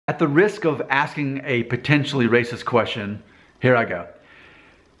the risk of asking a potentially racist question, here I go.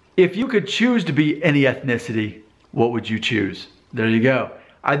 If you could choose to be any ethnicity, what would you choose? There you go.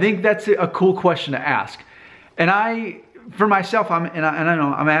 I think that's a cool question to ask. And for myself, I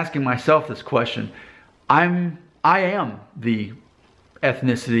know I'm asking myself this question. I am the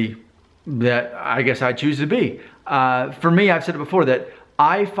ethnicity that I guess I choose to be. For me, I've said it before that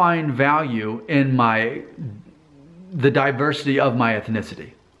I find value in the diversity of my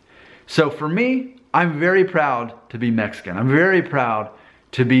ethnicity. So for me, I'm very proud to be Mexican. I'm very proud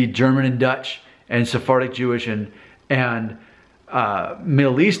to be German and Dutch and Sephardic Jewish and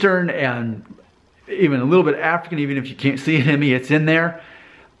Middle Eastern and even a little bit African, even if you can't see it in me, it's in there.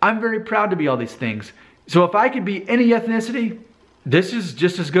 I'm very proud to be all these things. So if I could be any ethnicity, this is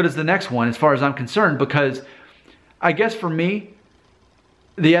just as good as the next one as far as I'm concerned, because I guess for me,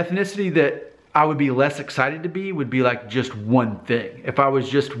 the ethnicity that I would be less excited to be would be like just one thing. If I was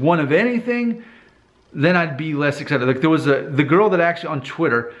just one of anything, then I'd be less excited. Like there was the girl that actually on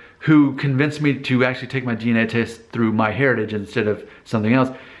Twitter who convinced me to actually take my DNA test through MyHeritage instead of something else.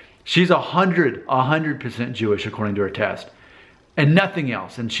 She's 100% Jewish according to her test and nothing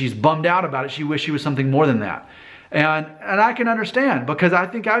else. And she's bummed out about it. She wished she was something more than that. And I can understand, because I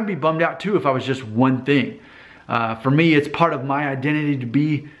think I'd be bummed out too if I was just one thing. For me, it's part of my identity to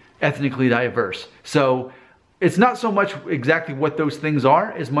be ethnically diverse. So it's not so much exactly what those things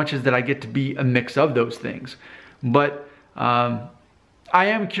are as much as that I get to be a mix of those things. But I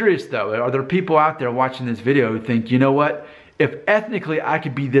am curious though, are there people out there watching this video who think, you know what, if ethnically I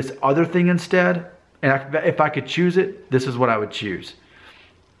could be this other thing instead, and if I could choose it, this is what I would choose.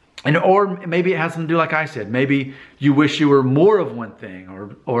 And or maybe it has something to do like I said, maybe you wish you were more of one thing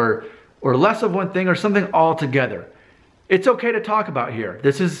or less of one thing or something altogether. It's okay to talk about here.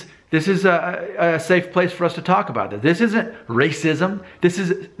 This is a safe place for us to talk about this. This isn't racism. This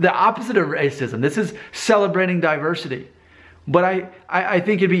is the opposite of racism. This is celebrating diversity. But I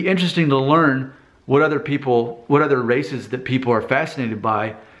think it'd be interesting to learn what other races that people are fascinated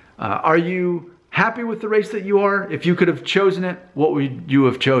by. Are you happy with the race that you are? If you could have chosen it, what would you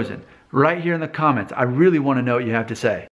have chosen? Right here in the comments. I really want to know what you have to say.